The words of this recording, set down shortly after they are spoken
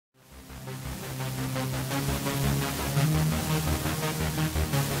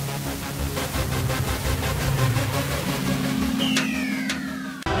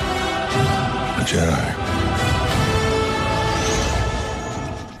Jedi.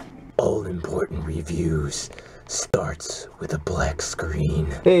 All important reviews starts with a black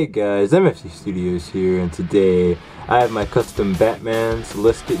screen. Hey guys, MFC Studios here, and today I have my custom Batman, so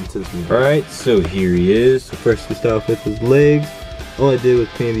let's get into this review. Alright, so here he is. So first we start off with his legs. All I did was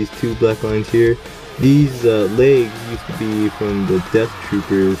paint these two black lines here. These legs used to be from the Death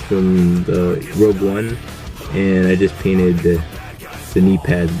Troopers from the Rogue One, and I just painted the knee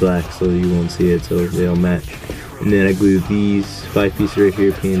pads black so you won't see it, so they all match. And then I glued these 5 pieces right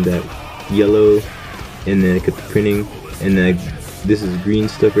here, painted that yellow, and then I cut the printing, and then this is green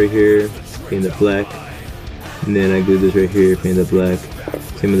stuff right here, painted that black, and then I glued this right here, painted that black.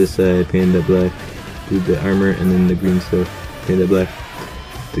 Same on this side, painted that black, glued the armor, and then the green stuff, painted that black.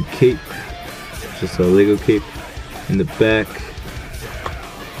 The cape, just a Lego cape. In the back,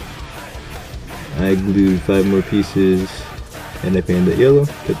 I glued 5 more pieces, and I painted that yellow,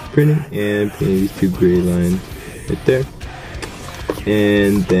 cut the printing, and painted these 2 gray lines right there.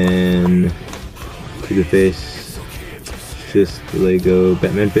 And then to the face, just the Lego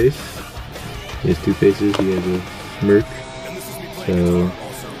Batman face. He has 2 faces, he has a smirk. So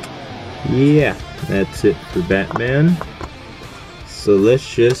yeah, that's it for Batman. So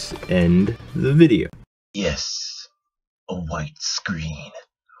let's just end the video. Yes, a white screen.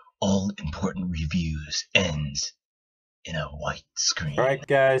 All important reviews ends in a white screen. Alright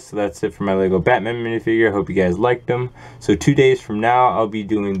guys, so that's it for my Lego Batman minifigure. I hope you guys liked them. So 2 days from now, I'll be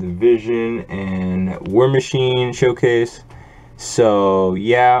doing the Vision and War Machine showcase. So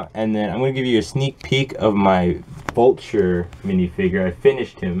yeah, and then I'm going to give you a sneak peek of my Vulture minifigure. I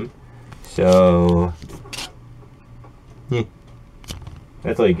finished him. So yeah,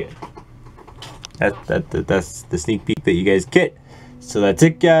 that's all you get. That's the sneak peek that you guys get. So that's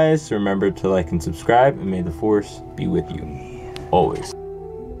it guys. Remember to like and subscribe, and may the force be with you always.